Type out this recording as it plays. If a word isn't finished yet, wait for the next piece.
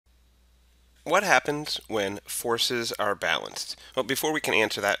What happens when forces are balanced? Well, before we can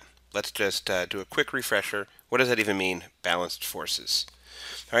answer that, let's just do a quick refresher. What does that even mean, balanced forces?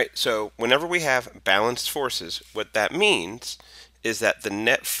 All right, so whenever we have balanced forces, what that means is that the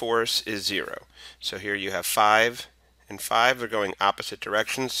net force is zero. So here you have 5 and 5, they're going opposite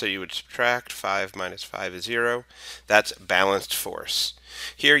directions, so you would subtract 5 minus 5 is 0. That's balanced force.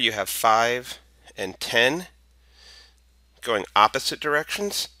 Here you have 5 and 10 going opposite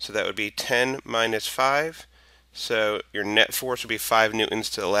directions, so that would be 10 minus 5. So your net force would be 5 newtons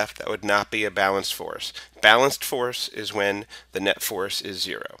to the left. That would not be a balanced force. Balanced force is when the net force is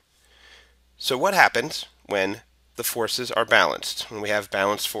 0. So what happens when the forces are balanced, when we have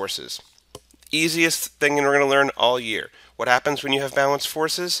balanced forces? Easiest thing we're going to learn all year. What happens when you have balanced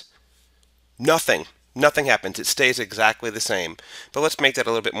forces? Nothing. Nothing happens. It stays exactly the same. But let's make that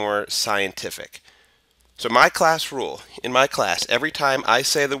a little bit more scientific. So my class rule, in my class, every time I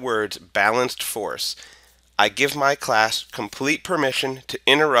say the words balanced force, I give my class complete permission to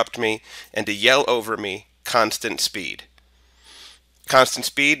interrupt me and to yell over me constant speed. Constant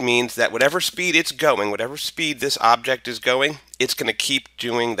speed means that whatever speed it's going, whatever speed this object is going, it's going to keep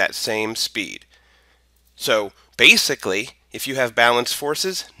doing that same speed. So basically, if you have balanced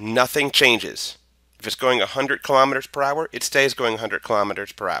forces, nothing changes. If it's going 100 kilometers per hour, it stays going 100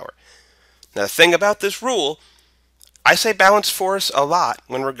 kilometers per hour. Now the thing about this rule, I say balanced force a lot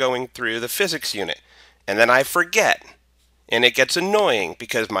when we're going through the physics unit, and then I forget. And it gets annoying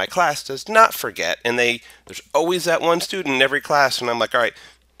because my class does not forget, and there's always that one student in every class, and I'm like, all right,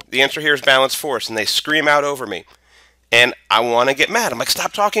 the answer here is balanced force, and they scream out over me. And I want to get mad. I'm like,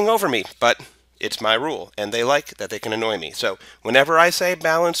 stop talking over me, but it's my rule, and they like that they can annoy me. So whenever I say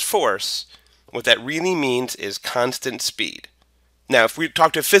balanced force, what that really means is constant speed. Now, if we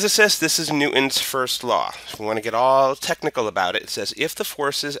talk to physicists, this is Newton's first law. If we want to get all technical about it, it says if the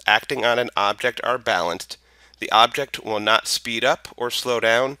forces acting on an object are balanced, the object will not speed up or slow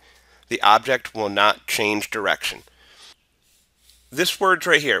down. The object will not change direction. This word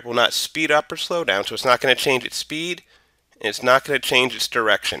right here will not speed up or slow down, so it's not going to change its speed, and it's not going to change its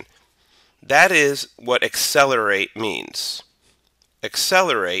direction. That is what accelerate means.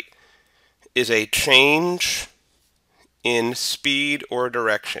 Accelerate is a change in speed or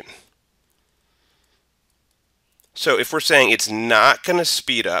direction. So if we're saying it's not going to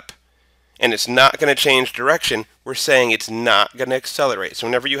speed up and it's not going to change direction, we're saying it's not going to accelerate. So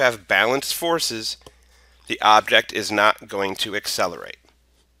whenever you have balanced forces, the object is not going to accelerate.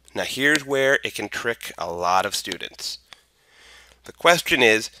 Now here's where it can trick a lot of students. The question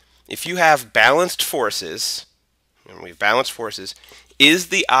is, if you have balanced forces, and we have balanced forces, is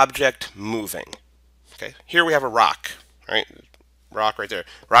the object moving? Okay, here we have a rock. Right? Rock right there.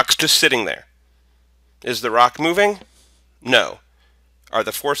 Rock's just sitting there. Is the rock moving? No. Are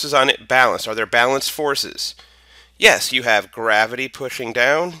the forces on it balanced? Are there balanced forces? Yes, you have gravity pushing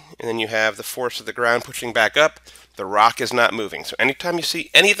down, and then you have the force of the ground pushing back up. The rock is not moving. So anytime you see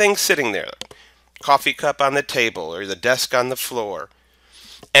anything sitting there, coffee cup on the table or the desk on the floor,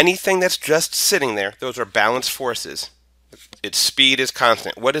 anything that's just sitting there, those are balanced forces. Its speed is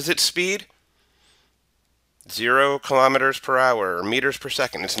constant. What is its speed? 0 kilometers per hour or meters per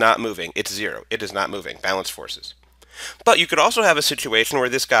second. It's not moving. It's 0. It is not moving. Balanced forces. But you could also have a situation where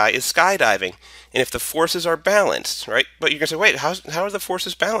this guy is skydiving, and if the forces are balanced, right? But you're going to say, wait, how are the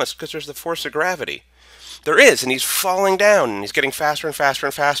forces balanced? Because there's the force of gravity. There is, and he's falling down, and he's getting faster and faster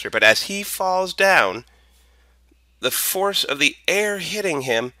and faster. But as he falls down, the force of the air hitting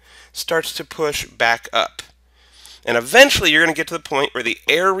him starts to push back up. And eventually you're going to get to the point where the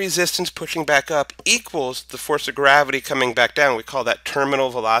air resistance pushing back up equals the force of gravity coming back down. We call that terminal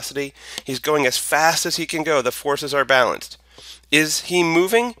velocity. He's going as fast as he can go. The forces are balanced. Is he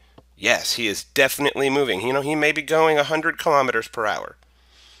moving? Yes, he is definitely moving. You know, he may be going 100 kilometers per hour,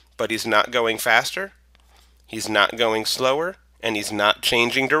 but he's not going faster, he's not going slower, and he's not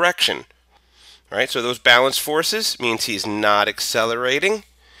changing direction. All right, so those balanced forces means he's not accelerating.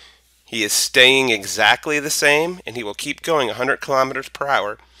 He is staying exactly the same, and he will keep going 100 kilometers per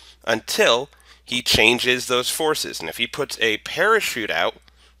hour until he changes those forces. And if he puts a parachute out,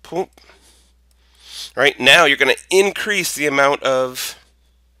 boom, right now you're going to increase the amount of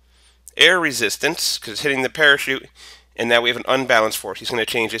air resistance because it's hitting the parachute, and now we have an unbalanced force. He's going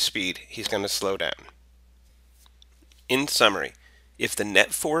to change his speed. He's going to slow down. In summary, if the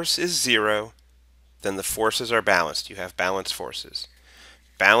net force is 0, then the forces are balanced. You have balanced forces.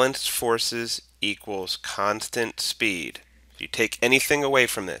 Balanced forces equals constant speed. If you take anything away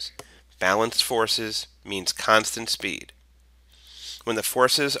from this, balanced forces means constant speed. When the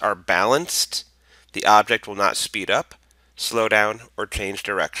forces are balanced, the object will not speed up, slow down, or change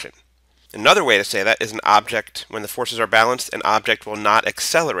direction. Another way to say that is an object, when the forces are balanced, an object will not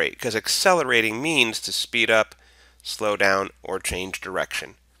accelerate, because accelerating means to speed up, slow down, or change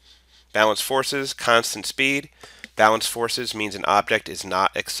direction. Balanced forces, constant speed. Balanced forces means an object is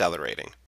not accelerating.